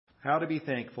How to be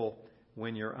thankful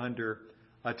when you're under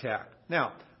attack.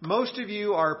 Now, most of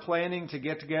you are planning to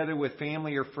get together with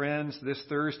family or friends this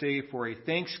Thursday for a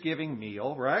Thanksgiving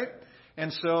meal, right?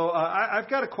 And so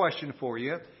I've got a question for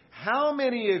you. How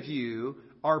many of you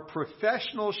are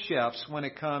professional chefs when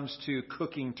it comes to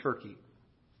cooking turkey?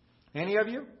 Any of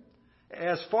you?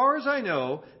 As far as I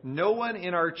know, no one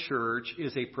in our church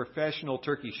is a professional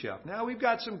turkey chef. Now, we've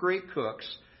got some great cooks,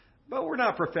 but we're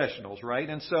not professionals, right?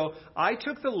 And so I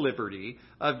took the liberty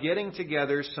of getting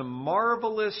together some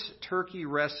marvelous turkey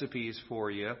recipes for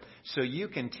you so you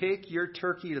can take your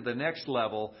turkey to the next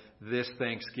level this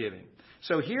Thanksgiving.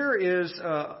 So here is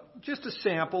just a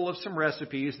sample of some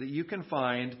recipes that you can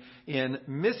find in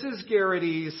Mrs.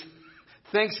 Garrity's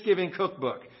Thanksgiving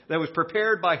cookbook that was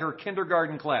prepared by her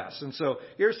kindergarten class. And so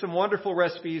here's some wonderful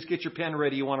recipes. Get your pen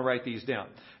ready. You want to write these down.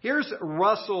 Here's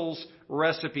Russell's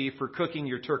recipe for cooking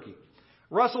your turkey.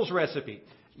 Russell's recipe.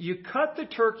 You cut the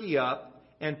turkey up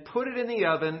and put it in the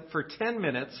oven for 10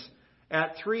 minutes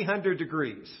at 300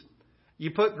 degrees.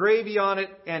 You put gravy on it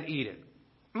and eat it.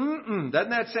 Doesn't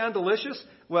that sound delicious?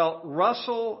 Well,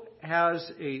 Russell has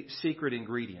a secret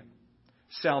ingredient.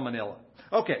 Salmonella.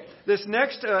 Okay, this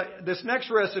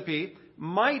next recipe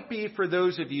might be for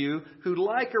those of you who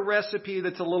like a recipe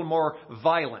that's a little more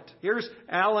violent. Here's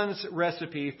Alan's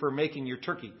recipe for making your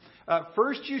turkey.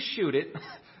 First you shoot it,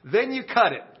 then you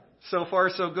cut it. So far,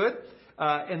 so good.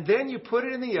 And then you put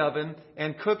it in the oven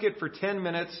and cook it for 10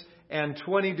 minutes and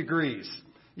 20 degrees.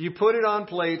 You put it on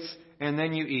plates and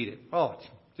then you eat it. Oh,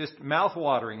 just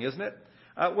mouth-watering, isn't it?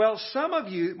 Well, some of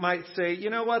you might say, you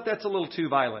know what, that's a little too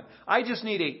violent. I just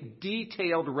need a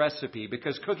detailed recipe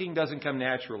because cooking doesn't come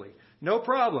naturally. No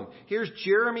problem. Here's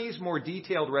Jeremy's more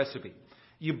detailed recipe.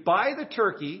 You buy the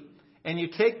turkey and you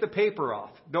take the paper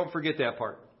off. Don't forget that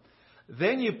part.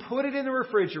 Then you put it in the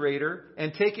refrigerator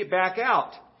and take it back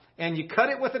out. And you cut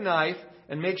it with a knife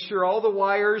and make sure all the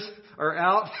wires are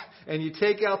out. And you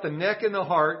take out the neck and the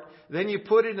heart. Then you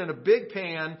put it in a big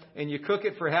pan and you cook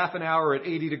it for half an hour at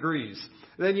 80 degrees.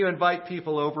 Then you invite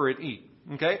people over and eat.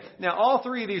 Okay? Now, all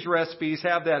three of these recipes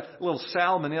have that little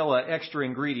salmonella extra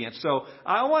ingredient. So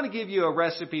I want to give you a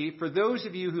recipe for those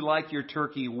of you who like your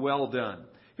turkey well done.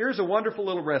 Here's a wonderful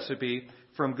little recipe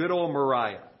from good old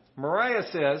Mariah. Mariah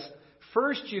says,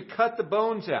 first you cut the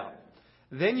bones out.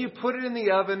 Then you put it in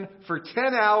the oven for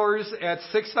 10 hours at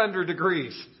 600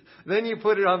 degrees. Then you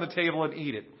put it on the table and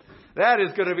eat it. That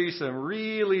is going to be some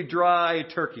really dry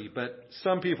turkey, but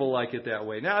some people like it that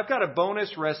way. Now, I've got a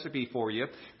bonus recipe for you.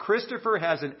 Christopher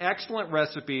has an excellent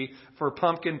recipe for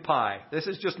pumpkin pie. This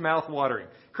is just mouth-watering.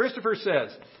 Christopher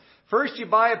says, first you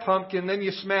buy a pumpkin, then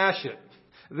you smash it.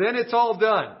 Then it's all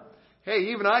done.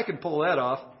 Hey, even I can pull that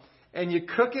off. And you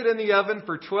cook it in the oven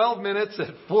for 12 minutes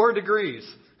at 4 degrees,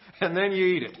 and then you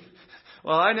eat it.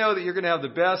 Well, I know that you're going to have the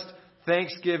best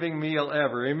Thanksgiving meal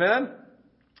ever. Amen?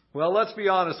 Well, let's be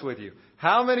honest with you.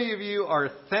 How many of you are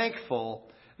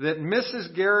thankful that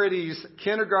Mrs. Garrity's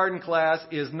kindergarten class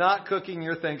is not cooking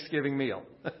your Thanksgiving meal?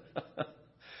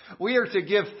 We are to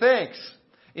give thanks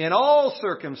in all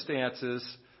circumstances,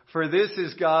 for this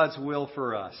is God's will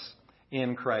for us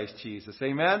in Christ Jesus.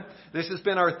 Amen? This has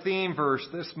been our theme verse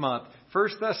this month, 1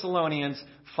 Thessalonians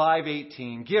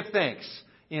 5:18. Give thanks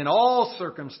in all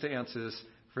circumstances,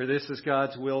 for this is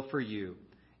God's will for you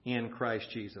in Christ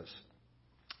Jesus.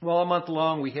 Well, all month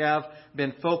long we have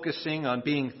been focusing on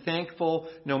being thankful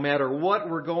no matter what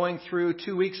we're going through.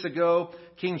 2 weeks ago,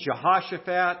 King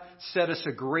Jehoshaphat set us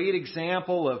a great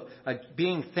example of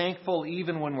being thankful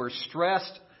even when we're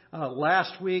stressed.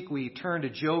 Last week we turned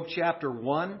to Job chapter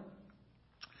 1.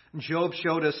 Job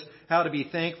showed us how to be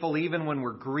thankful even when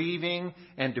we're grieving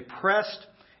and depressed.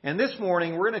 And this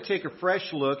morning we're going to take a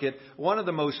fresh look at one of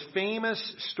the most famous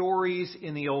stories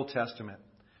in the Old Testament.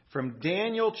 From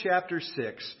Daniel chapter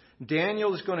 6,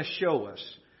 Daniel is going to show us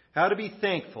how to be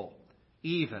thankful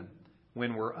even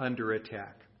when we're under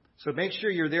attack. So make sure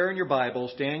you're there in your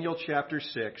Bibles, Daniel chapter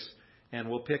 6, and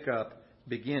we'll pick up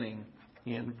beginning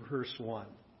in verse 1.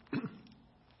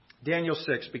 Daniel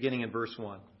 6, beginning in verse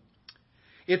 1.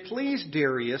 It pleased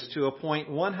Darius to appoint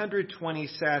 120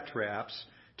 satraps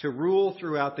to rule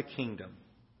throughout the kingdom,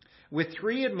 with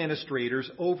 3 administrators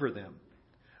over them,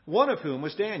 one of whom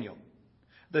was Daniel.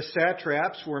 The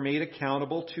satraps were made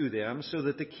accountable to them so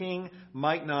that the king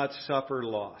might not suffer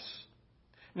loss.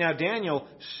 Now Daniel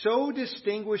so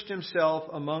distinguished himself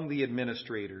among the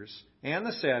administrators and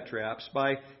the satraps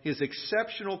by his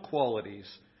exceptional qualities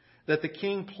that the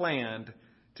king planned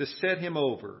to set him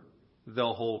over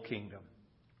the whole kingdom.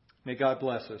 May God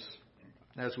bless us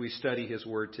as we study his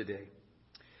word today.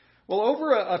 Well,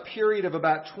 over a period of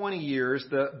about 20 years,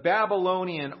 the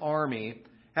Babylonian army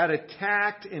had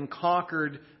attacked and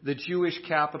conquered the Jewish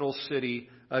capital city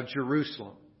of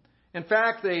Jerusalem. In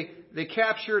fact, they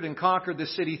captured and conquered the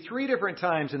city 3 different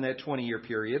times in that 20-year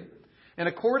period. And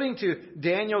according to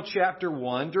Daniel chapter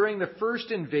 1, during the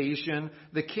first invasion,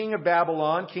 the king of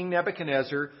Babylon, King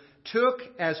Nebuchadnezzar, took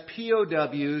as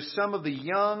POWs some of the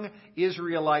young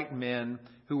Israelite men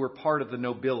who were part of the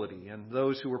nobility and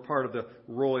those who were part of the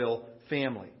royal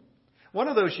family. One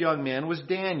of those young men was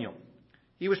Daniel.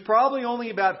 He was probably only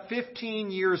about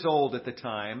 15 years old at the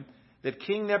time that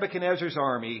King Nebuchadnezzar's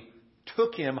army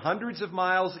took him hundreds of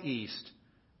miles east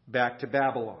back to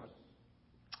Babylon.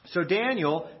 So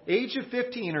Daniel, age of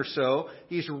 15 or so,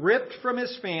 he's ripped from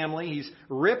his family, he's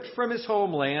ripped from his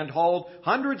homeland, hauled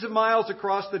hundreds of miles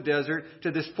across the desert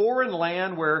to this foreign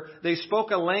land where they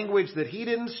spoke a language that he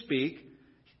didn't speak.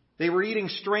 They were eating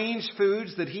strange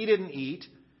foods that he didn't eat,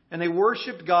 and they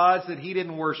worshiped gods that he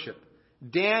didn't worship.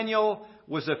 Daniel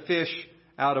was a fish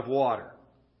out of water.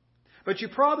 But you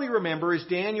probably remember, as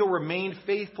Daniel remained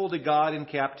faithful to God in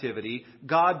captivity,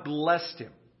 God blessed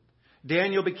him.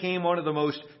 Daniel became one of the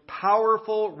most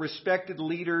powerful, respected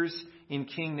leaders in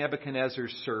King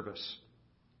Nebuchadnezzar's service.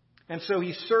 And so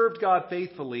he served God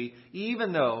faithfully,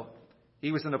 even though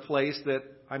he was in a place that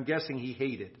I'm guessing he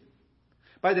hated.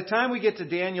 By the time we get to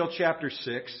Daniel chapter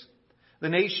 6, the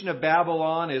nation of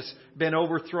Babylon has been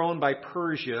overthrown by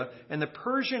Persia, and the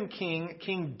Persian king,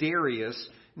 King Darius,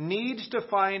 needs to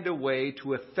find a way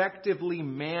to effectively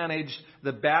manage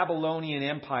the Babylonian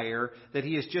Empire that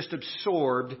he has just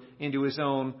absorbed into his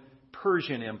own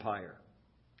Persian Empire.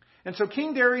 And so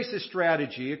King Darius'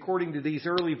 strategy, according to these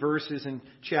early verses in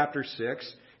chapter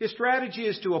 6, his strategy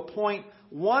is to appoint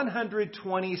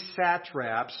 120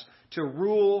 satraps to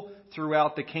rule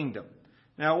throughout the kingdom.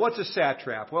 Now, what's a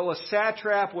satrap? Well, a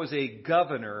satrap was a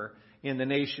governor in the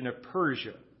nation of Persia.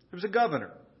 It was a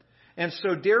governor. And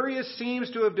so Darius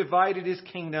seems to have divided his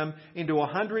kingdom into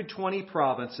 120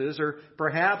 provinces, or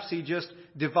perhaps he just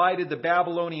divided the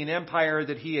Babylonian Empire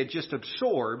that he had just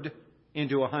absorbed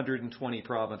into 120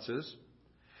 provinces.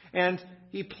 And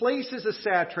he places a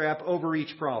satrap over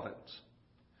each province.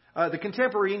 The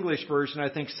contemporary English version, I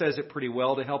think, says it pretty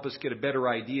well to help us get a better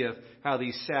idea of how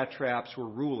these satraps were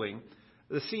ruling.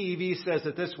 The CEV says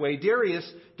it this way: Darius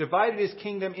divided his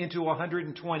kingdom into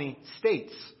 120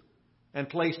 states and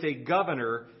placed a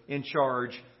governor in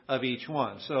charge of each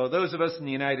one. So those of us in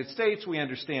the United States, we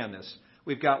understand this.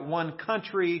 We've got one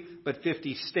country, but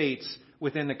 50 states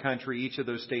within the country. Each of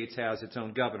those states has its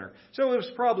own governor. So it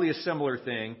was probably a similar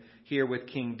thing here with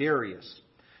King Darius.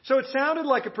 So it sounded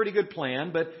like a pretty good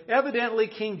plan, but evidently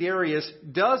King Darius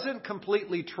doesn't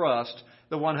completely trust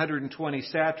the 120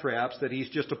 satraps that he's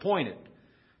just appointed.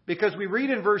 Because we read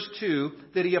in verse 2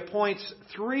 that he appoints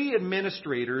 3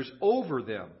 administrators over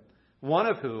them, one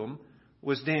of whom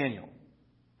was Daniel.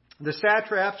 The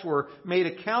satraps were made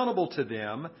accountable to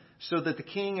them so that the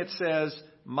king, it says,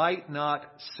 might not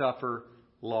suffer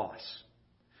loss.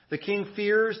 The king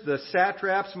fears the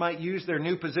satraps might use their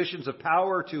new positions of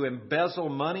power to embezzle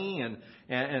money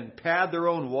and pad their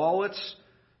own wallets.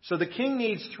 So the king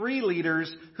needs 3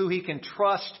 leaders who he can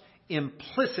trust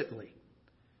implicitly.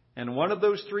 And one of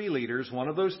those 3 leaders, one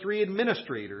of those 3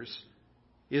 administrators,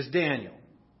 is Daniel.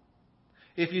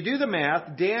 If you do the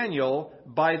math, Daniel,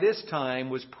 by this time,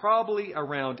 was probably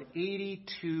around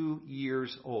 82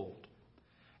 years old.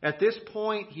 At this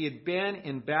point, he had been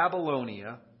in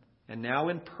Babylonia and now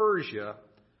in Persia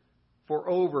for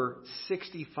over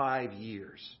 65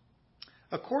 years.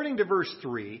 According to verse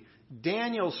 3,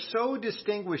 Daniel so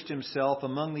distinguished himself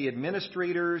among the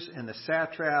administrators and the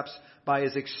satraps by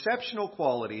his exceptional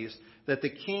qualities that the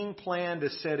king planned to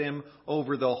set him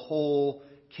over the whole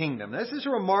kingdom. This is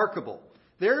remarkable.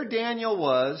 There Daniel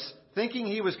was, thinking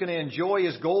he was going to enjoy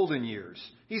his golden years.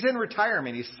 He's in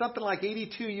retirement. He's something like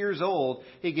 82 years old.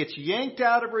 He gets yanked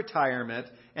out of retirement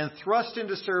and thrust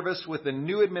into service with the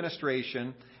new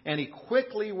administration, and he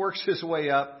quickly works his way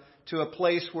up to a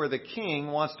place where the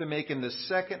king wants to make him the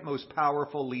second most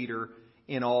powerful leader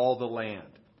in all the land.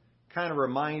 Kind of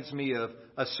reminds me of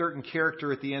a certain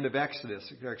character at the end of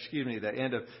the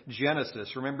end of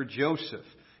Genesis. Remember Joseph?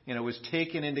 Was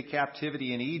taken into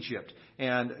captivity in Egypt,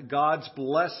 and God's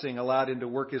blessing allowed him to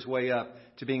work his way up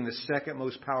to being the second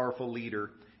most powerful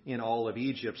leader in all of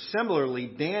Egypt. Similarly,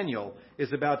 Daniel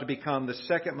is about to become the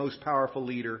second most powerful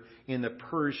leader in the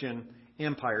Persian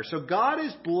Empire. So God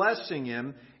is blessing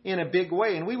him in a big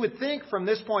way, and we would think from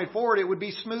this point forward it would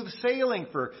be smooth sailing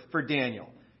for Daniel.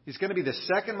 He's going to be the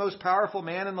second most powerful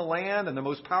man in the land, and the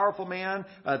most powerful man,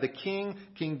 the king,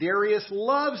 King Darius,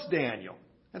 loves Daniel.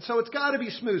 And so it's got to be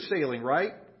smooth sailing,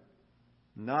 right?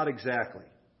 Not exactly.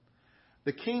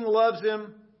 The king loves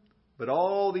him, but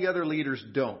all the other leaders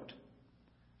don't.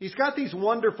 He's got these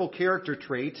wonderful character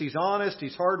traits. He's honest,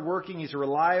 he's hardworking, he's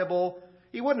reliable.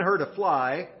 He wouldn't hurt a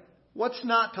fly. What's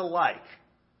not to like?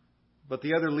 But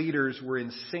the other leaders were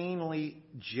insanely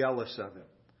jealous of him.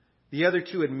 The other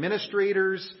two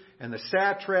administrators and the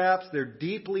satraps, they're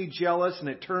deeply jealous, and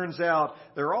it turns out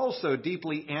they're also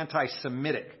deeply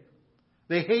anti-Semitic.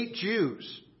 They hate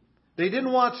Jews. They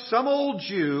didn't want some old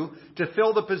Jew to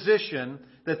fill the position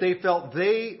that they felt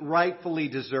they rightfully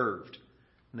deserved.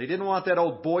 And they didn't want that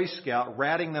old Boy Scout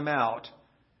ratting them out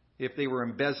if they were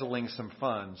embezzling some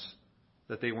funds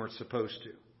that they weren't supposed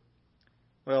to.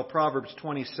 Well, Proverbs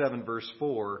 27 verse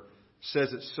 4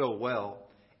 says it so well.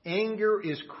 Anger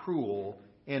is cruel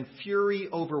and fury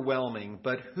overwhelming,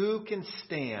 but who can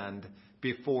stand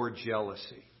before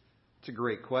jealousy? It's a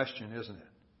great question, isn't it?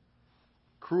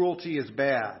 Cruelty is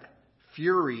bad.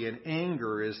 Fury and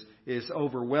anger is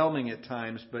overwhelming at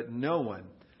times, but no one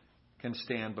can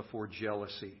stand before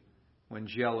jealousy when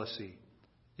jealousy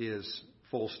is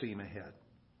full steam ahead.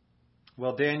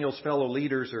 Well, Daniel's fellow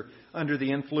leaders are under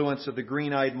the influence of the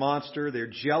green-eyed monster.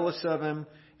 They're jealous of him,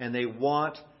 and they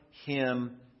want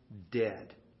him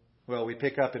dead. Well, we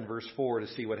pick up in verse 4 to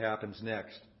see what happens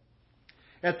next.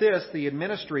 At this, the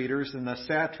administrators and the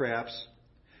satraps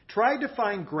tried to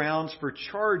find grounds for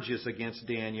charges against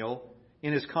Daniel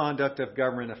in his conduct of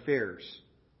government affairs,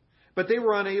 but they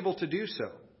were unable to do so.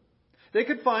 They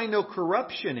could find no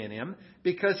corruption in him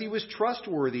because he was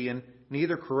trustworthy and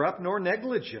neither corrupt nor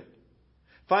negligent.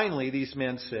 Finally, these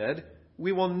men said,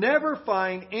 "We will never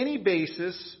find any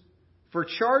basis for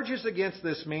charges against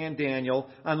this man Daniel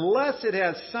unless it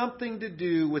has something to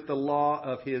do with the law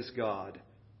of his God."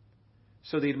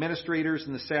 So the administrators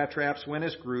and the satraps went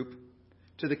as a group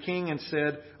to the king and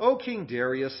said, "O King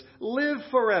Darius, live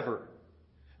forever.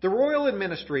 The royal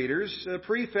administrators,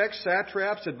 prefects,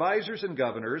 satraps, advisors, and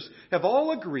governors have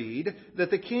all agreed that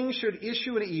the king should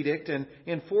issue an edict and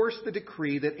enforce the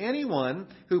decree that anyone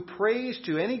who prays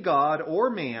to any god or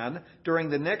man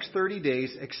during the next 30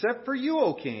 days, except for you,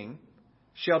 O king,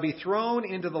 shall be thrown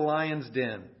into the lion's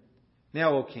den.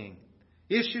 Now, O king,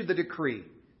 issue the decree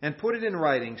and put it in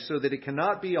writing so that it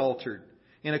cannot be altered,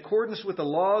 in accordance with the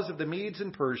laws of the Medes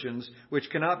and Persians,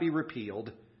 which cannot be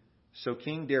repealed." So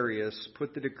King Darius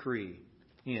put the decree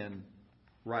in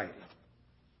writing.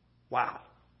 Wow.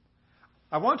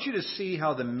 I want you to see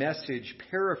how the Message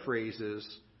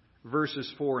paraphrases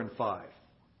verses 4 and 5.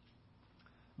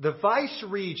 The vice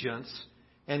regents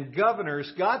and governors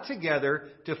got together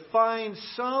to find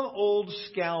some old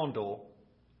scoundrel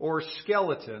or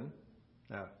skeleton.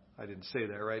 I didn't say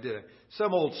that right, did I?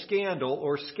 Some old scandal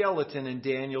or skeleton in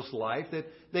Daniel's life that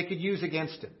they could use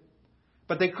against him.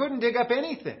 But they couldn't dig up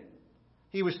anything.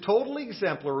 He was totally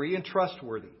exemplary and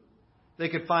trustworthy. They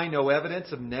could find no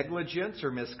evidence of negligence or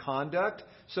misconduct,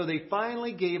 so they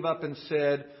finally gave up and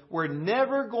said, "We're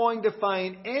never going to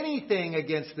find anything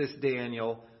against this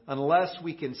Daniel unless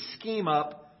we can scheme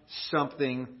up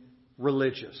something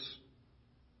religious."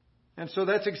 And so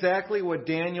that's exactly what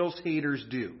Daniel's haters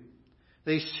do.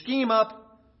 They scheme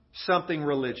up something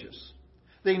religious.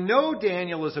 They know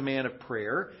Daniel is a man of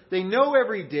prayer. They know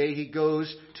every day he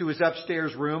goes to his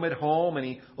upstairs room at home and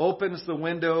he opens the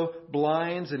window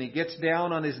blinds and he gets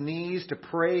down on his knees to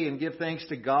pray and give thanks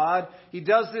to God. He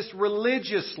does this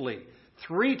religiously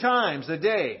 3 times a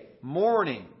day,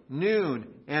 morning,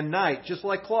 noon, and night, just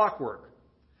like clockwork.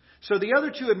 So the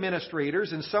other 2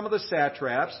 administrators and some of the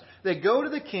satraps, they go to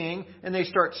the king and they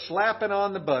start slapping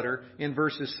on the butter in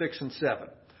verses 6 and 7.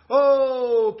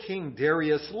 "Oh, King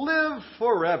Darius, live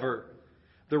forever.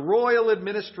 The royal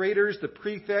administrators, the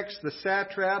prefects, the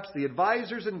satraps, the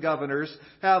advisors and governors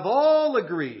have all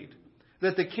agreed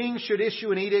that the king should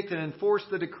issue an edict and enforce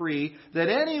the decree that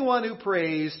anyone who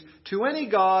prays to any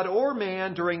god or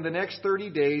man during the next 30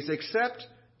 days, except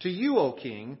to you, O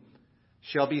king,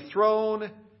 shall be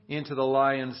thrown into the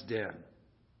lion's den."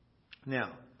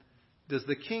 Now, does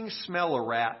the king smell a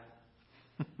rat?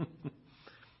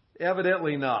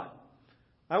 Evidently not.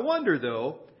 I wonder,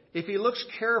 though, if he looks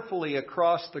carefully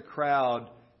across the crowd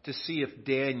to see if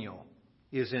Daniel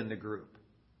is in the group.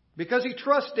 Because he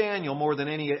trusts Daniel more than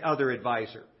any other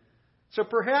advisor. So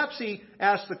perhaps he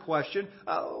asks the question,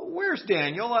 "Where's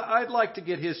Daniel? I'd like to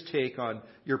get his take on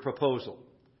your proposal."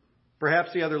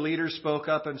 Perhaps the other leaders spoke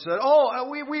up and said,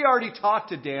 we already talked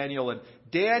to Daniel, and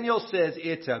Daniel says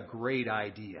it's a great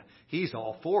idea. He's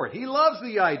all for it. He loves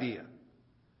the idea.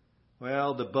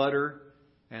 Well, the butter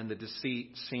and the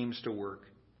deceit seems to work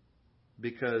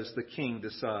because the king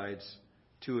decides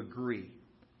to agree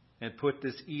and put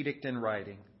this edict in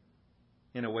writing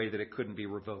in a way that it couldn't be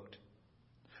revoked.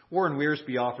 Warren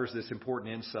Wiersbe offers this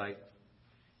important insight.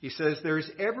 He says, "There's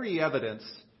every evidence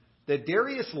that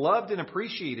Darius loved and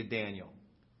appreciated Daniel,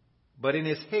 but in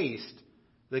his haste,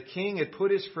 the king had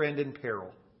put his friend in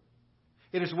peril.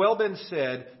 It has well been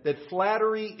said that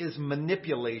flattery is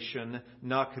manipulation,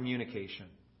 not communication.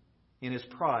 In his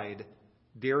pride,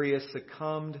 Darius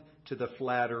succumbed to the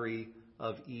flattery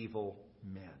of evil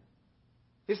men."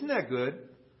 Isn't that good?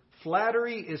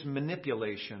 Flattery is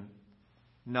manipulation,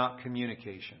 not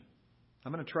communication.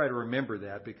 I'm going to try to remember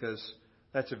that because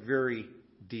that's a very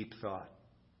deep thought.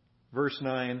 Verse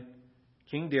 9,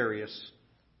 King Darius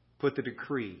put the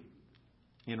decree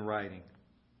in writing.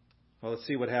 Well, let's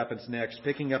see what happens next.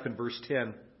 Picking up in verse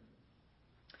 10.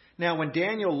 "Now, when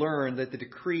Daniel learned that the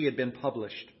decree had been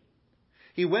published,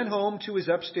 he went home to his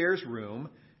upstairs room,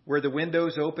 where the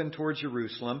windows opened toward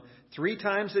Jerusalem. 3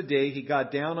 times a day he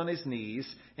got down on his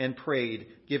knees and prayed,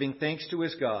 giving thanks to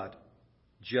his God,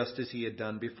 just as he had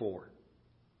done before.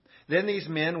 Then these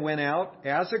men went out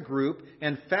as a group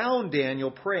and found Daniel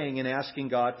praying and asking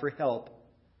God for help.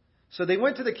 So they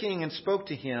went to the king and spoke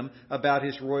to him about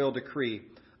his royal decree.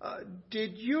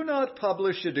 'Did you not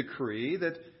publish a decree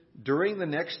that during the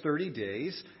next 30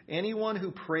 days, anyone who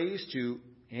prays to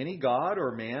any god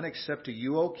or man except to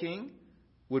you, O king,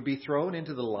 would be thrown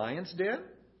into the lion's den?'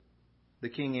 The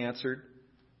king answered,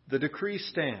 'The decree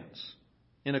stands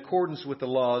in accordance with the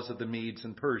laws of the Medes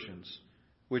and Persians,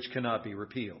 which cannot be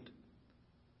repealed.'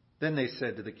 Then they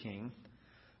said to the king,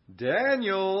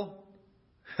 'Daniel,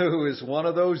 who is one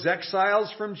of those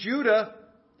exiles from Judah,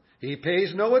 he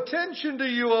pays no attention to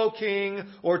you, O king,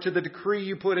 or to the decree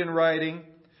you put in writing.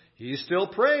 He still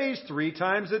prays 3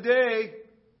 times a day.'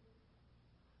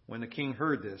 When the king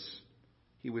heard this,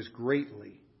 he was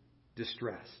greatly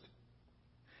distressed.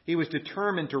 He was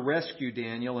determined to rescue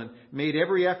Daniel and made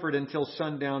every effort until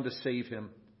sundown to save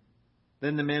him.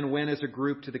 Then the men went as a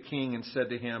group to the king and said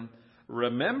to him,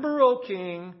 'Remember, O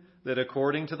king, that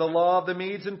according to the law of the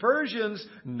Medes and Persians,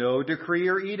 no decree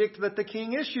or edict that the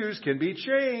king issues can be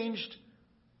changed.'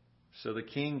 So the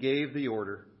king gave the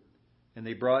order, and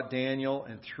they brought Daniel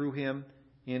and threw him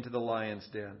into the lion's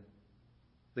den.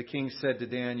 The king said to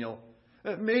Daniel,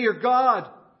 'May your God,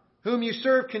 whom you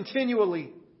serve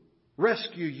continually,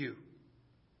 rescue you.'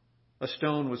 A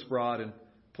stone was brought and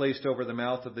placed over the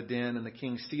mouth of the den, and the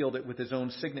king sealed it with his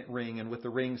own signet ring and with the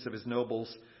rings of his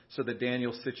nobles, so that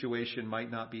Daniel's situation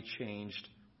might not be changed.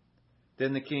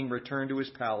 Then the king returned to his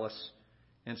palace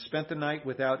and spent the night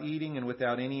without eating and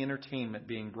without any entertainment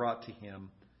being brought to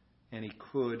him, and he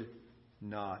could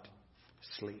not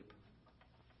sleep."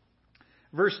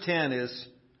 Verse 10 is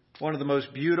one of the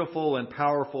most beautiful and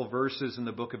powerful verses in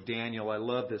the book of Daniel. I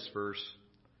love this verse.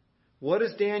 What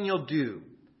does Daniel do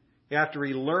after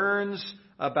he learns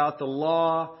about the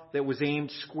law that was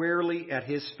aimed squarely at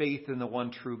his faith in the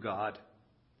one true God?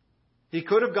 He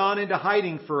could have gone into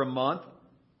hiding for a month.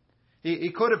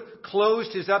 He could have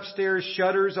closed his upstairs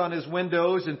shutters on his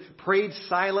windows and prayed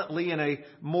silently in a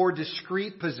more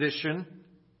discreet position.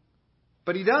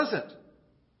 But he doesn't.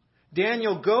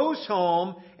 Daniel goes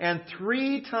home, and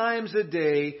 3 times a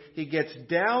day he gets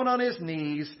down on his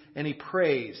knees and he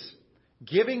prays,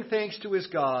 giving thanks to his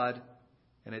God.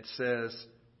 And it says,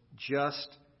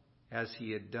 just as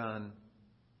he had done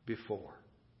before.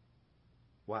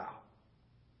 Wow.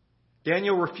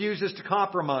 Daniel refuses to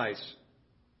compromise.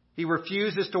 He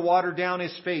refuses to water down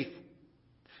his faith.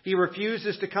 He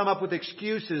refuses to come up with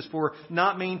excuses for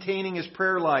not maintaining his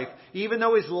prayer life. Even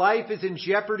though his life is in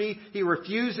jeopardy, he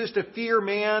refuses to fear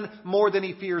man more than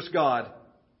he fears God.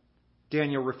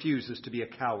 Daniel refuses to be a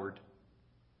coward.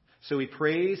 So he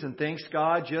prays and thanks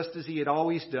God just as he had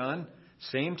always done.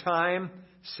 Same time,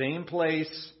 same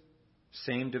place,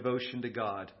 same devotion to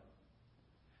God.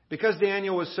 Because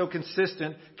Daniel was so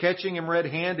consistent, catching him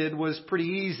red-handed was pretty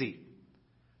easy.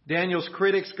 Daniel's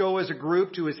critics go as a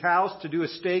group to his house to do a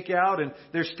stakeout, and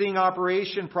their sting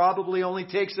operation probably only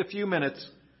takes a few minutes.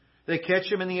 They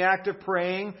catch him in the act of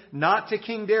praying, not to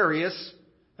King Darius,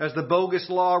 as the bogus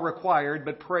law required,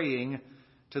 but praying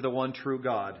to the one true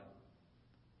God.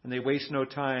 And they waste no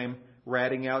time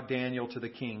ratting out Daniel to the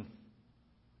king.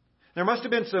 There must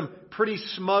have been some pretty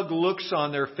smug looks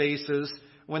on their faces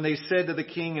when they said to the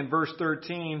king in verse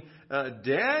 13,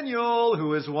 "Daniel,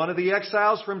 who is one of the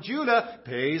exiles from Judah,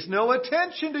 pays no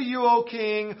attention to you, O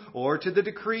king, or to the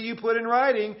decree you put in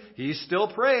writing. He still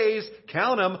prays,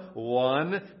 count them,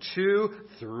 1, 2,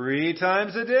 3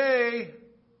 times a day."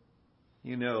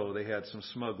 You know they had some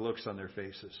smug looks on their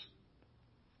faces.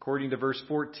 According to verse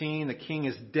 14, the king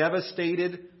is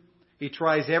devastated. He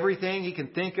tries everything he can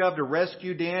think of to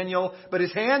rescue Daniel, but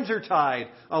his hands are tied.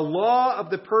 A law of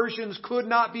the Persians could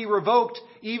not be revoked,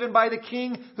 even by the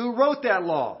king who wrote that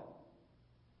law.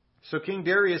 So King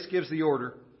Darius gives the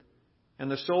order, and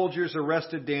the soldiers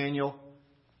arrested Daniel,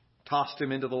 tossed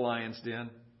him into the lion's den.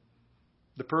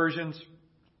 The Persians,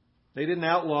 they didn't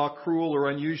outlaw cruel or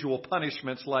unusual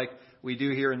punishments like we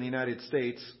do here in the United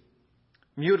States.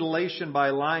 Mutilation by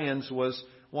lions was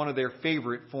one of their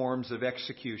favorite forms of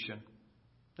execution.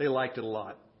 They liked it a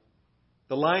lot.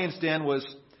 The lion's den was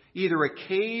either a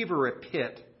cave or a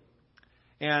pit,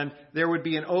 and there would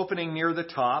be an opening near the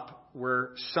top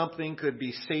where something could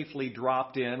be safely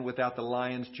dropped in without the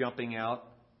lions jumping out.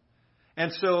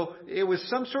 And so it was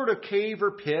some sort of cave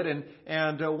or pit,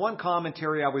 and one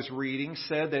commentary I was reading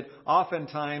said that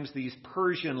oftentimes these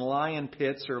Persian lion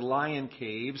pits or lion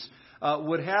caves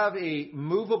would have a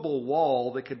movable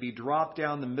wall that could be dropped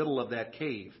down the middle of that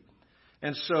cave.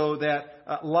 And so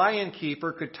that lion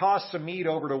keeper could toss some meat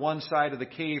over to one side of the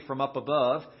cave from up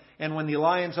above, and when the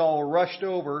lions all rushed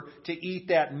over to eat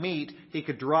that meat, he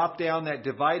could drop down that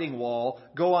dividing wall,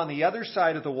 go on the other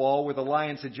side of the wall where the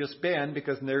lions had just been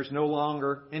because there's no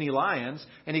longer any lions,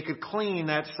 and he could clean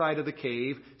that side of the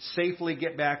cave, safely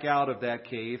get back out of that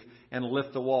cave, and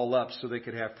lift the wall up so they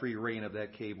could have free reign of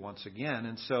that cave once again.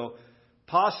 And so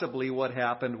possibly what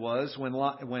happened was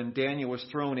when Daniel was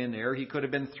thrown in there, he could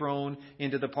have been thrown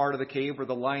into the part of the cave where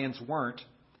the lions weren't.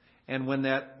 And when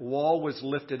that wall was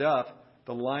lifted up,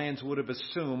 the lions would have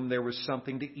assumed there was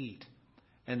something to eat,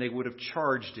 and they would have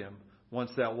charged him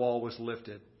once that wall was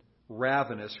lifted,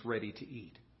 ravenous, ready to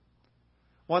eat.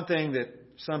 One thing that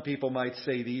some people might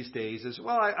say these days is,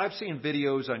 well, I've seen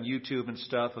videos on YouTube and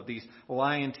stuff of these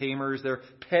lion tamers. They're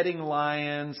petting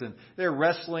lions and they're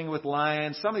wrestling with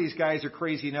lions. Some of these guys are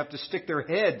crazy enough to stick their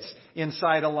heads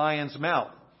inside a lion's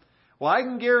mouth. Well, I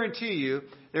can guarantee you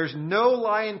there's no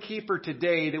lion keeper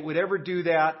today that would ever do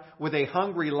that with a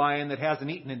hungry lion that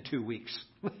hasn't eaten in 2 weeks.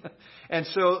 And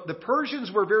so the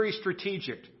Persians were very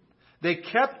strategic. They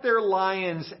kept their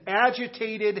lions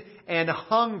agitated and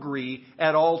hungry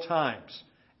at all times.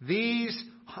 These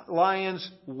lions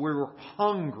were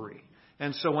hungry.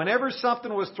 And so whenever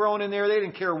something was thrown in there, they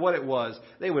didn't care what it was.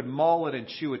 They would maul it and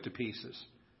chew it to pieces.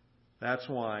 That's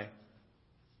why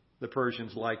the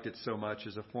Persians liked it so much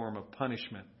as a form of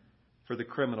punishment for the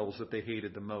criminals that they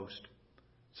hated the most.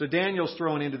 So Daniel's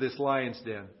thrown into this lion's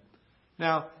den.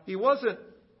 Now, he wasn't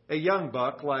a young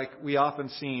buck like we often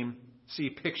see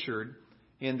pictured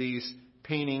in these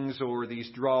paintings or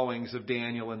these drawings of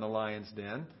Daniel in the lion's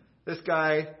den. This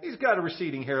guy, he's got a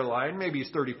receding hairline. Maybe he's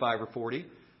 35 or 40.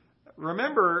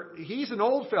 Remember, he's an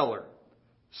old feller.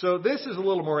 So this is a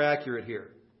little more accurate here.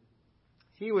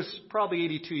 He was probably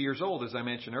 82 years old, as I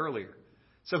mentioned earlier.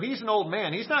 So he's an old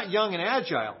man. He's not young and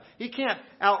agile. He can't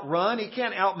outrun. He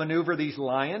can't outmaneuver these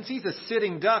lions. He's a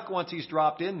sitting duck once he's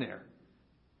dropped in there.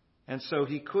 And so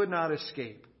he could not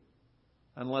escape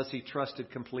unless he trusted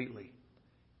completely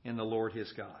in the Lord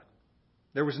his God.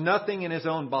 There was nothing in his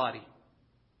own body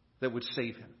that would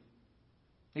save him.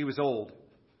 He was old.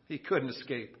 He couldn't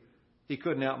escape. He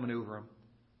couldn't outmaneuver him.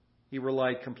 He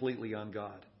relied completely on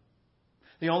God.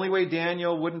 The only way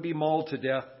Daniel wouldn't be mauled to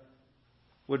death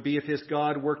would be if his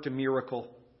God worked a miracle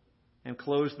and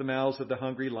closed the mouths of the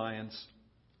hungry lions.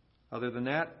 Other than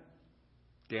that,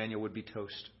 Daniel would be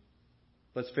toast.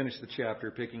 Let's finish the chapter,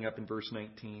 picking up in verse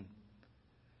 19.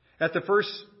 At the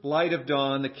first light of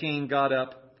dawn, the king got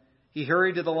up. He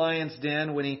hurried to the lion's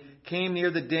den. When he came near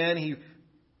the den, he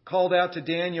called out to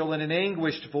Daniel in an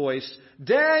anguished voice,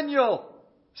 "Daniel,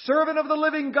 servant of the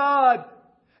living God,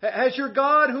 has your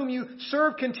God, whom you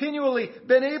serve continually,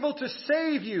 been able to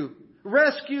save you,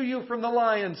 rescue you from the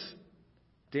lions?"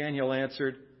 Daniel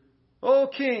answered, "O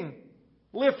king,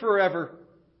 live forever.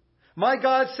 My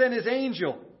God sent his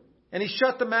angel, and he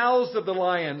shut the mouths of the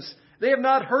lions. They have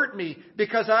not hurt me,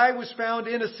 because I was found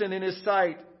innocent in his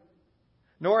sight.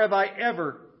 Nor have I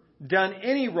ever done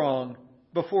any wrong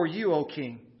before you, O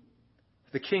king."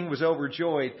 The king was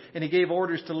overjoyed, and he gave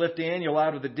orders to lift Daniel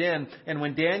out of the den. And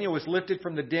when Daniel was lifted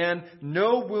from the den,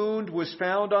 no wound was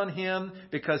found on him,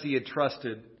 because he had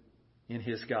trusted in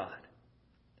his God.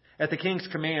 At the king's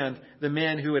command, the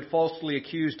men who had falsely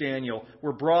accused Daniel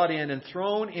were brought in and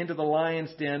thrown into the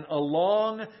lion's den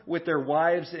along with their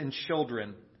wives and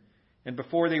children. And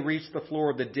before they reached the floor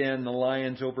of the den, the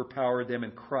lions overpowered them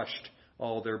and crushed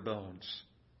all their bones.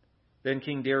 Then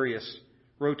King Darius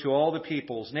wrote to all the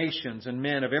peoples, nations, and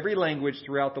men of every language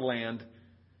throughout the land,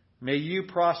 "May you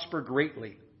prosper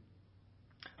greatly.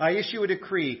 I issue a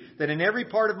decree that in every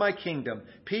part of my kingdom,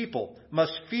 people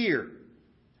must fear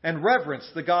and reverence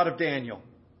the God of Daniel.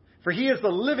 For he is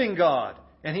the living God,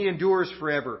 and he endures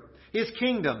forever. His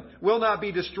kingdom will not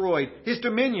be destroyed. His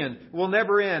dominion will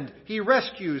never end. He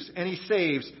rescues and He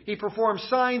saves. He performs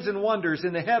signs and wonders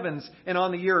in the heavens and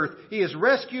on the earth. He has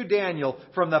rescued Daniel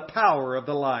from the power of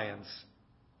the lions.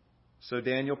 So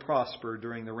Daniel prospered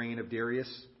during the reign of Darius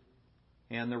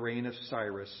and the reign of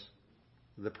Cyrus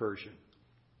the Persian.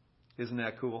 Isn't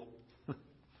that cool?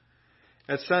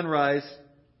 At sunrise,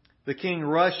 the king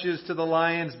rushes to the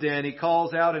lion's den. He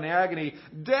calls out in agony,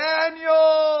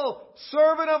 "Daniel,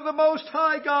 servant of the Most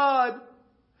High God,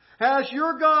 has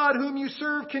your God, whom you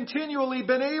serve continually,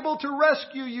 been able to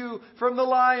rescue you from the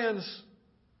lions?"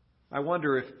 I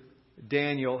wonder if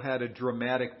Daniel had a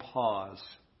dramatic pause.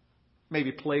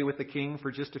 Maybe play with the king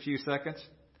for just a few seconds.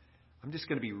 I'm just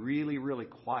going to be really, really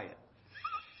quiet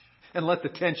and let the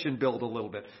tension build a little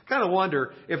bit. Kind of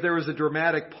wonder if there was a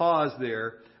dramatic pause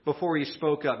there before he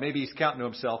spoke up. Maybe he's counting to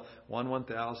himself, 1,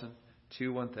 1,000,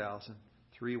 2, 1,000,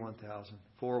 3, 1,000,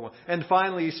 4, 1. And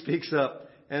finally he speaks up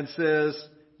and says,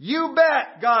 "You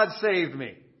bet God saved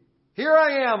me. Here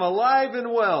I am, alive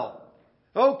and well.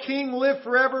 O King, live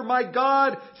forever. My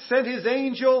God sent His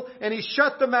angel, and He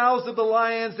shut the mouths of the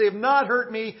lions. They have not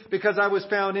hurt me, because I was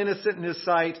found innocent in His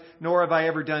sight, nor have I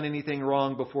ever done anything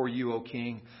wrong before you, O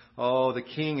King." Oh, the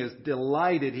king is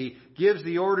delighted. He gives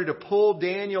the order to pull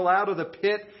Daniel out of the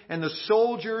pit, and the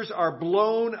soldiers are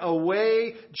blown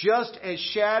away, just as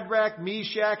Shadrach,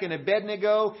 Meshach, and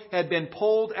Abednego had been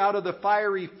pulled out of the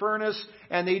fiery furnace,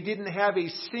 and they didn't have a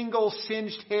single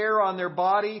singed hair on their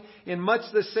body. In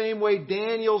much the same way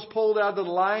Daniel's pulled out of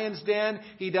the lion's den,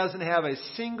 he doesn't have a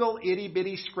single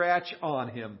itty-bitty scratch on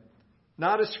him.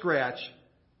 Not a scratch.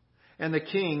 And the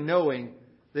king, knowing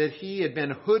that he had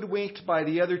been hoodwinked by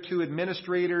the other two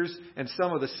administrators and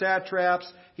some of the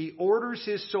satraps, he orders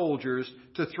his soldiers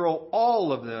to throw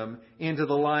all of them into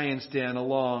the lion's den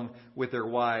along with their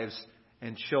wives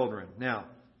and children. Now,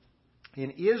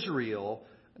 in Israel,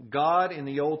 God in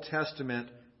the Old Testament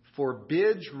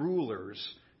forbids rulers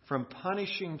from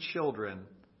punishing children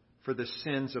for the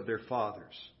sins of their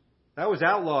fathers. That was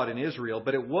outlawed in Israel,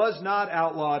 but it was not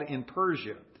outlawed in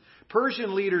Persia.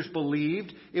 Persian leaders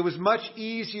believed it was much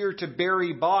easier to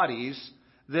bury bodies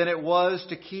than it was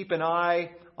to keep an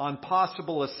eye on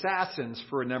possible assassins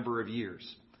for a number of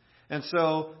years. And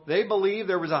so they believed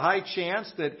there was a high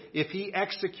chance that if he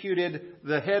executed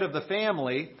the head of the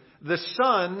family, the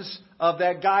sons of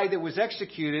that guy that was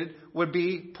executed would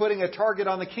be putting a target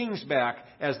on the king's back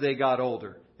as they got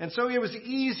older. And so it was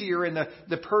easier in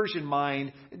the Persian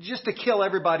mind just to kill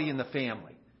everybody in the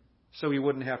family, so he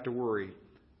wouldn't have to worry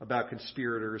about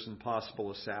conspirators and possible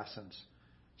assassins.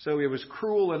 So it was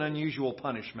cruel and unusual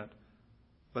punishment,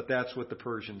 but that's what the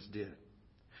Persians did.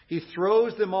 He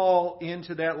throws them all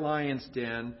into that lion's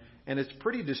den, and it's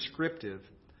pretty descriptive.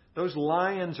 Those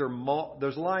lions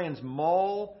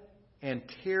maul and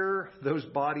tear those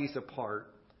bodies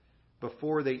apart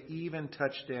before they even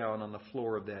touch down on the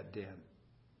floor of that den.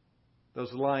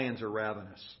 Those lions are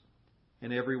ravenous,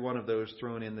 and every one of those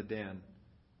thrown in the den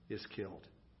is killed.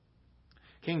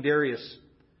 King Darius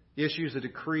issues a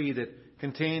decree that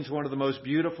contains one of the most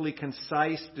beautifully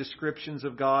concise descriptions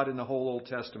of God in the whole Old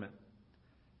Testament.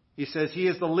 He says, "He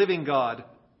is the living God.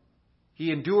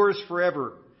 He endures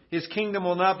forever. His kingdom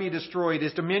will not be destroyed.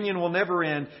 His dominion will never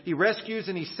end. He rescues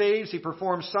and He saves. He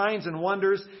performs signs and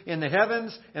wonders in the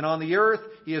heavens and on the earth.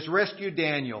 He has rescued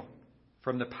Daniel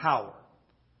from the power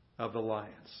of the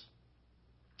lions."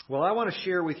 Well, I want to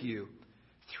share with you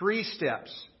 3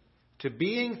 steps to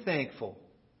being thankful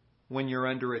when you're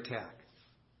under attack.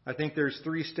 I think there's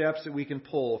 3 steps that we can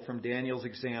pull from Daniel's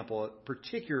example,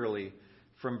 particularly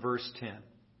from verse 10.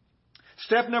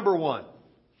 Step number 1,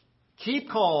 keep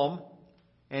calm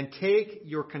and take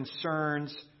your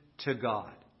concerns to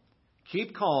God.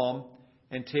 Keep calm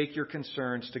and take your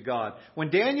concerns to God. When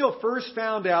Daniel first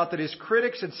found out that his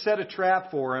critics had set a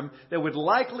trap for him that would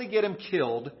likely get him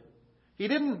killed, he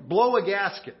didn't blow a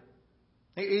gasket.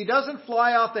 He doesn't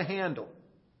fly off the handle.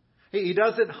 He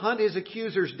doesn't hunt his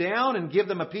accusers down and give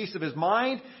them a piece of his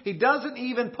mind. He doesn't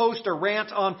even post a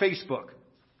rant on Facebook.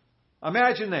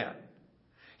 Imagine that.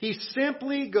 He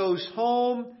simply goes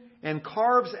home and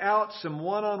carves out some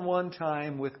one-on-one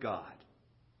time with God.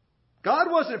 God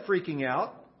wasn't freaking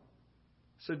out,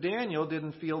 so Daniel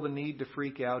didn't feel the need to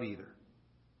freak out either.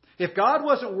 If God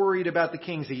wasn't worried about the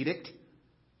king's edict,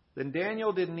 then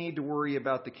Daniel didn't need to worry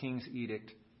about the king's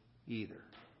edict either.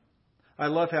 I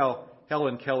love how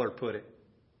Helen Keller put it.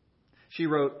 She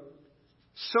wrote,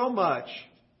 "So much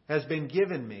has been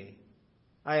given me,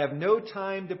 I have no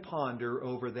time to ponder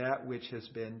over that which has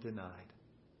been denied."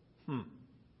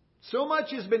 So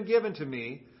much has been given to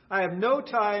me, I have no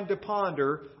time to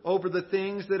ponder over the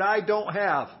things that I don't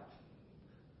have.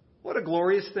 What a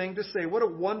glorious thing to say. What a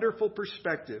wonderful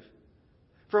perspective.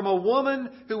 From a woman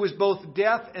who was both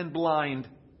deaf and blind.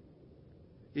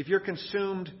 If you're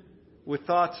consumed with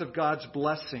thoughts of God's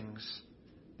blessings,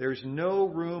 there's no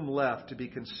room left to be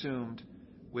consumed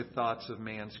with thoughts of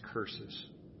man's curses.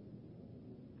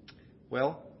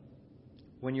 Well,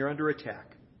 when you're under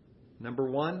attack, number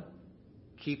one,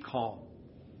 keep calm.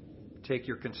 Take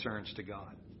your concerns to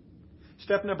God.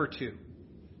 Step number two,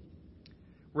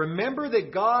 remember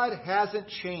that God hasn't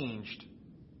changed.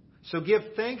 So give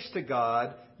thanks to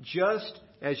God just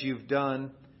as you've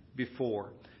done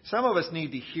before. Some of us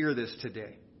need to hear this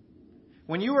today.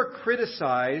 When you are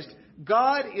criticized,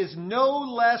 God is no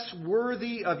less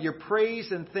worthy of your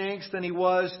praise and thanks than He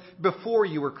was before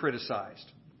you were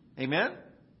criticized. Amen?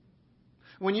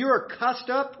 When you are cussed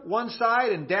up one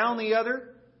side and down the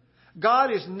other,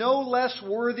 God is no less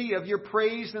worthy of your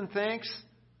praise and thanks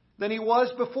than He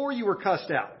was before you were cussed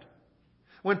out.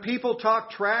 When people talk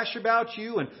trash about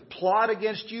you and plot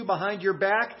against you behind your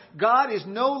back, God is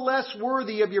no less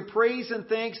worthy of your praise and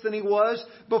thanks than He was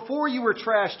before you were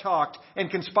trash talked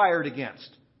and conspired against.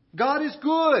 God is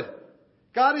good.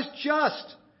 God is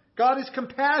just. God is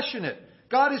compassionate.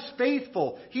 God is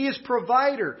faithful. He is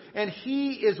provider, and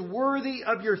He is worthy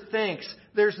of your thanks.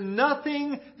 There's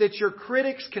nothing that your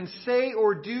critics can say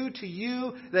or do to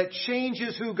you that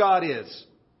changes who God is.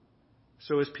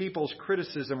 So as people's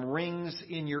criticism rings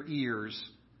in your ears,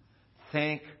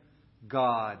 thank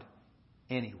God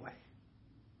anyway.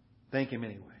 Thank Him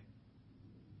anyway.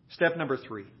 Step number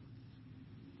three.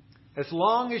 As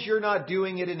long as you're not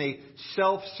doing it in a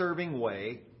self-serving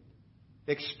way,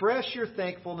 express your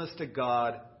thankfulness to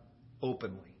God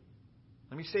openly.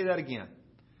 Let me say that again.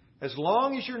 As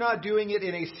long as you're not doing it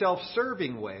in a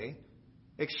self-serving way,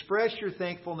 express your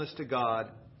thankfulness to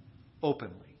God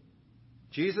openly.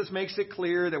 Jesus makes it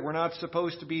clear that we're not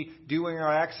supposed to be doing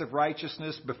our acts of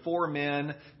righteousness before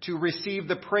men to receive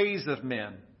the praise of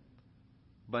men.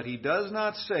 But He does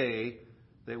not say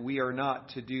that we are not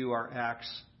to do our acts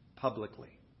publicly.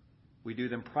 We do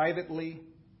them privately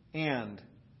and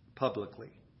publicly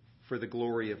for the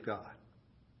glory of God.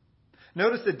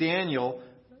 Notice that Daniel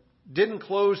didn't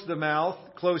close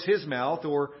his mouth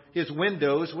or his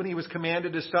windows when he was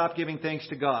commanded to stop giving thanks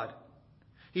to God.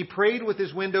 He prayed with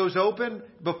his windows open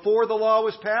before the law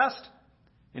was passed,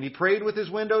 and he prayed with his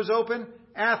windows open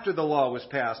after the law was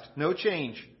passed. No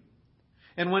change.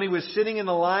 And when he was sitting in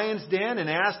the lion's den and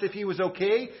asked if he was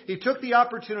okay, he took the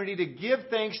opportunity to give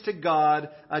thanks to God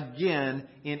again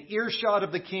in earshot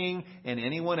of the king and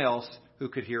anyone else who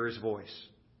could hear his voice.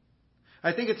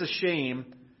 I think it's a shame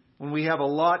when we have a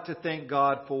lot to thank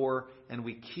God for and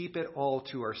we keep it all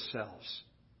to ourselves.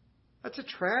 That's a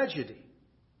tragedy.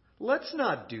 Let's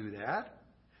not do that,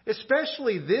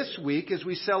 especially this week as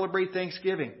we celebrate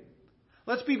Thanksgiving.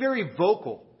 Let's be very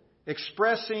vocal,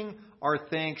 expressing our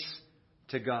thanks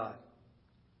to God.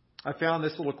 I found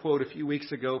this little quote a few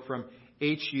weeks ago from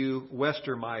H.U.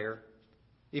 Westermeyer.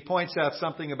 He points out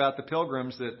something about the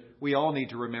Pilgrims that we all need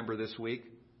to remember this week.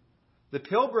 The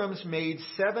Pilgrims made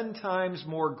 7 times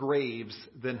more graves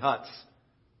than huts.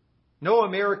 No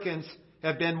Americans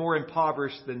have been more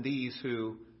impoverished than these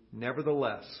who,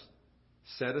 nevertheless,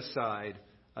 set aside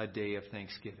a day of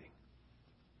thanksgiving.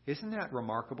 Isn't that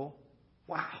remarkable?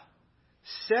 Wow.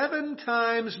 7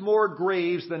 times more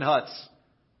graves than huts.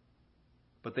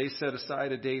 But they set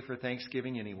aside a day for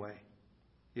Thanksgiving anyway.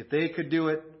 If they could do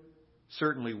it,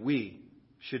 certainly we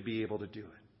should be able to do it.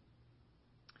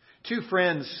 2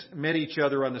 friends met each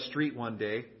other on the street one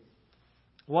day.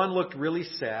 One looked really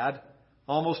sad,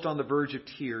 almost on the verge of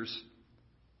tears.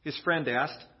 His friend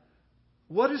asked,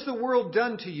 "What has the world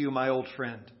done to you, my old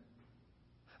friend?"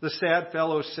 The sad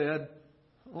fellow said,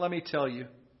 "Let me tell you.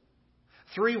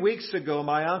 3 weeks ago,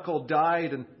 my uncle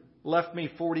died and left me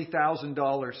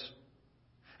 $40,000.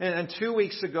 And 2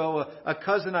 weeks ago, a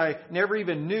cousin I never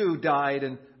even knew died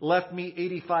and left me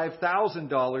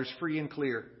 $85,000 free and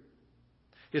clear."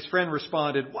 His friend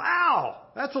responded, "Wow,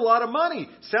 that's a lot of money.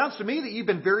 Sounds to me that you've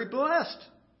been very blessed."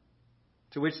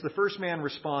 To which the first man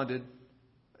responded,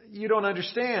 "You don't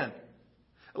understand.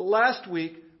 Last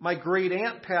week, my great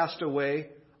aunt passed away.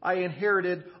 I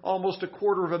inherited almost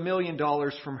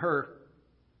 $250,000 from her."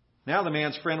 Now the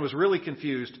man's friend was really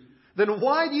confused. "Then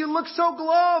why do you look so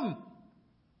glum?"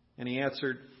 And he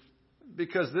answered,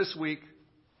 "Because this week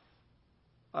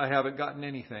I haven't gotten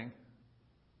anything."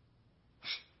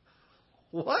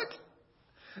 What?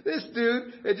 This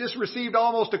dude had just received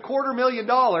almost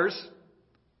 $250,000.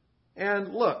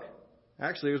 And look,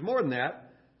 actually it was more than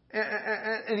that.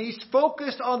 And he's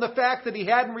focused on the fact that he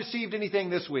hadn't received anything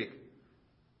this week.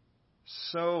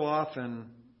 So often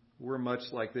we're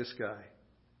much like this guy.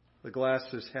 The glass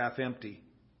is half empty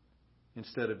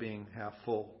instead of being half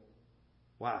full.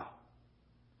 Wow.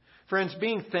 Friends,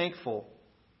 being thankful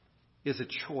is a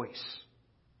choice.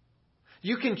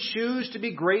 You can choose to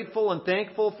be grateful and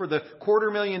thankful for the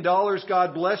 $250,000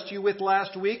 God blessed you with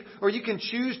last week, or you can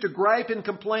choose to gripe and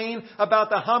complain about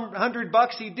the $100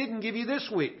 He didn't give you this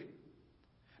week.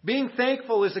 Being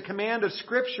thankful is a command of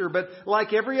Scripture, but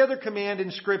like every other command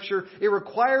in Scripture, it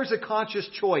requires a conscious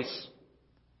choice.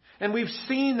 And we've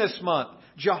seen this month,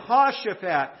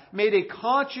 Jehoshaphat made a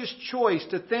conscious choice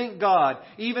to thank God,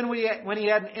 even when he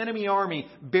had an enemy army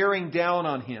bearing down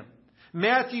on him.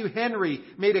 Matthew Henry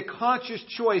made a conscious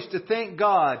choice to thank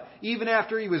God even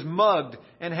after he was mugged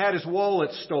and had his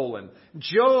wallet stolen.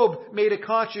 Job made a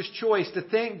conscious choice to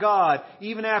thank God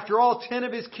even after all 10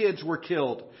 of his kids were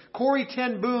killed. Corrie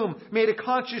ten Boom made a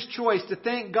conscious choice to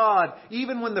thank God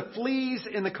even when the fleas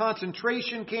in the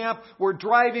concentration camp were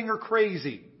driving her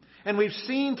crazy. And we've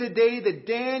seen today that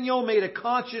Daniel made a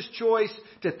conscious choice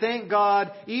to thank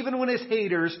God even when his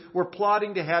haters were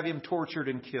plotting to have him tortured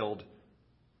and killed.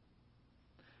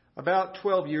 About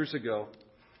 12 years ago,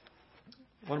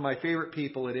 one of my favorite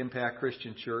people at Impact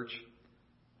Christian Church,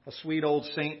 a sweet old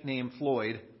saint named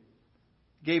Floyd,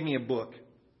 gave me a book.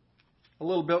 A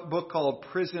little book called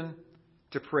Prison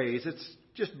to Praise. It's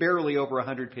just barely over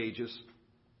 100 pages.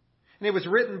 And it was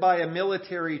written by a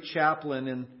military chaplain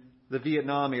in the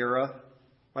Vietnam era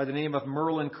by the name of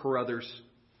Merlin Carruthers.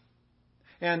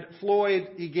 And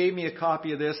Floyd, he gave me a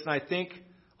copy of this, and I think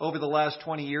over the last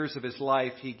 20 years of his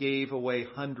life, he gave away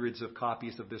hundreds of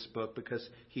copies of this book because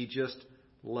he just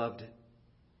loved it.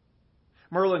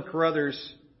 Merlin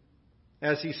Carruthers,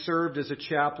 as he served as a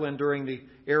chaplain during the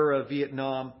era of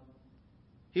Vietnam,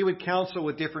 he would counsel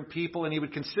with different people, and he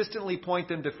would consistently point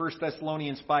them to 1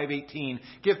 Thessalonians 5:18.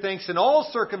 Give thanks in all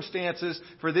circumstances,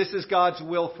 for this is God's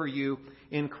will for you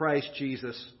in Christ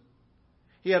Jesus.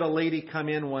 He had a lady come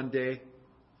in one day,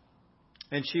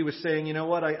 and she was saying, you know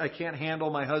what, I can't handle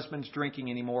my husband's drinking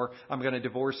anymore. I'm going to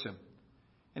divorce him.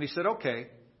 And he said, okay,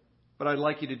 but I'd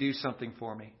like you to do something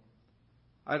for me.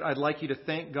 I'd like you to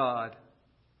thank God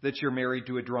that you're married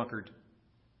to a drunkard.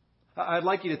 I'd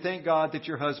like you to thank God that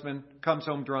your husband comes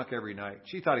home drunk every night.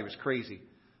 She thought he was crazy.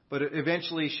 But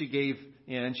eventually she gave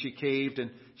in, she caved, and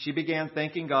she began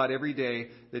thanking God every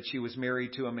day that she was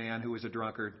married to a man who was a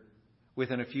drunkard.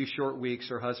 Within a few short weeks,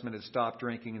 her husband had stopped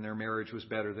drinking and their marriage was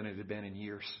better than it had been in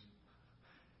years.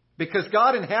 Because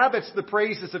God inhabits the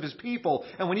praises of His people.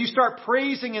 And when you start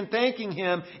praising and thanking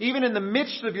Him, even in the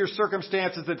midst of your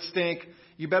circumstances that stink,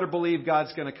 you better believe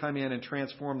God's going to come in and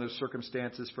transform those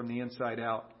circumstances from the inside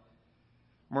out.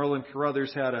 Merlin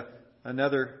Carruthers had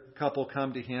another couple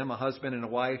come to him, a husband and a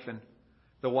wife, and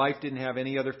the wife didn't have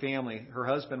any other family. Her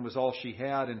husband was all she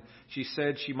had, and she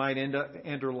said she might end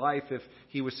her life if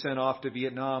he was sent off to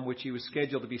Vietnam, which he was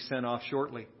scheduled to be sent off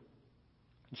shortly.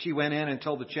 She went in and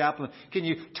told the chaplain, can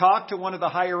you talk to one of the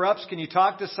higher-ups? Can you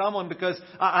talk to someone? Because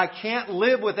I can't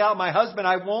live without my husband.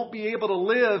 I won't be able to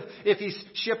live if he's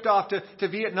shipped off to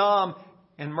Vietnam.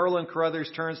 And Merlin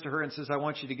Carruthers turns to her and says, I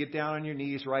want you to get down on your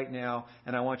knees right now,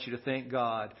 and I want you to thank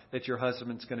God that your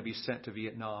husband's going to be sent to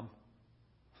Vietnam.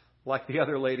 Like the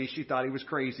other lady, she thought he was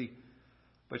crazy.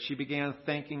 But she began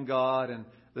thanking God, and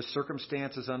the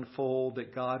circumstances unfold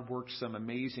that God works some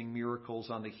amazing miracles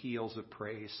on the heels of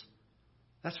praise.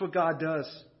 That's what God does.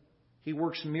 He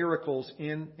works miracles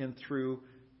in and through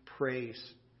praise.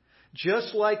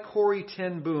 Just like Corrie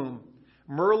ten Boom,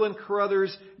 Merlin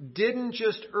Carruthers didn't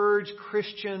just urge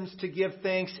Christians to give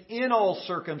thanks in all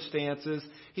circumstances.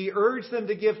 He urged them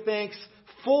to give thanks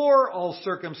for all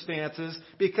circumstances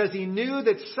because he knew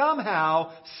that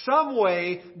somehow, some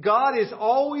way, God is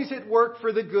always at work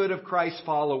for the good of Christ's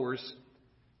followers.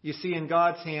 You see, in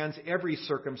God's hands, every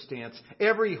circumstance,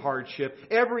 every hardship,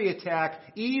 every attack,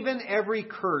 even every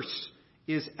curse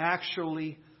is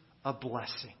actually a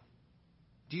blessing.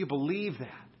 Do you believe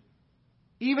that?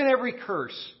 Even every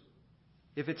curse,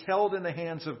 if it's held in the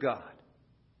hands of God,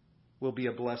 will be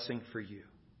a blessing for you.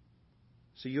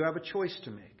 So you have a choice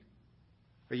to make.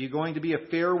 Are you going to be a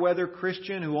fair-weather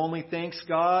Christian who only thanks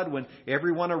God when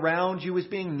everyone around you is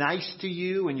being nice to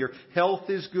you and your health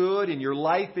is good and your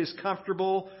life is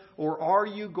comfortable? Or are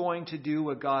you going to do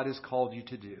what God has called you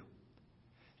to do?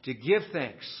 To give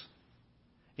thanks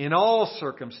in all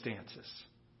circumstances,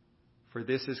 for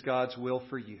this is God's will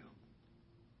for you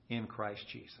in Christ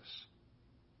Jesus.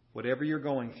 Whatever you're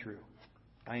going through,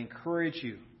 I encourage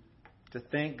you to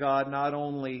thank God not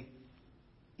only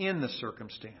in the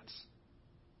circumstance,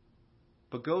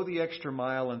 but go the extra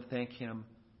mile and thank Him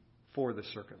for the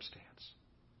circumstance.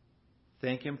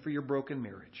 Thank Him for your broken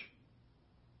marriage.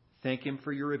 Thank Him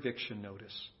for your eviction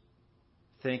notice.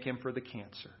 Thank Him for the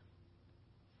cancer.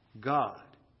 God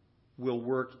will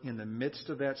work in the midst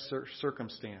of that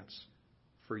circumstance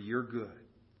for your good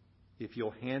if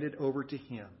you'll hand it over to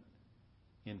Him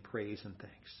in praise and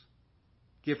thanks.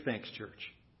 Give thanks,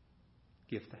 church.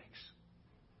 Give thanks.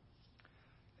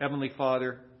 Heavenly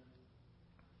Father,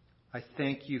 I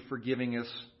thank You for giving us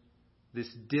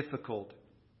this difficult,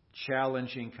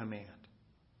 challenging command.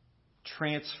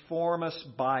 Transform us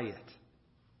by it.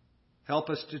 Help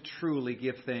us to truly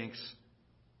give thanks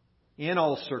in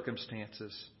all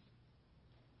circumstances.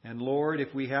 And Lord,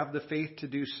 if we have the faith to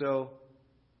do so,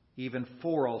 even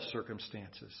for all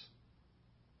circumstances.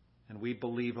 And we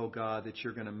believe, oh God, that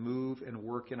You're going to move and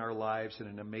work in our lives in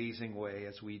an amazing way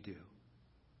as we do.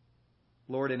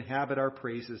 Lord, inhabit our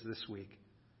praises this week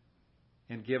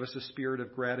and give us a spirit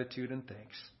of gratitude and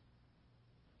thanks.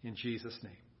 In Jesus'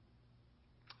 name,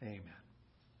 amen.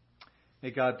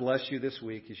 May God bless you this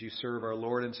week as you serve our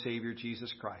Lord and Savior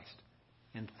Jesus Christ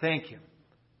and thank Him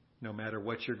no matter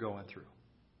what you're going through.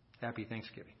 Happy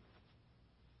Thanksgiving.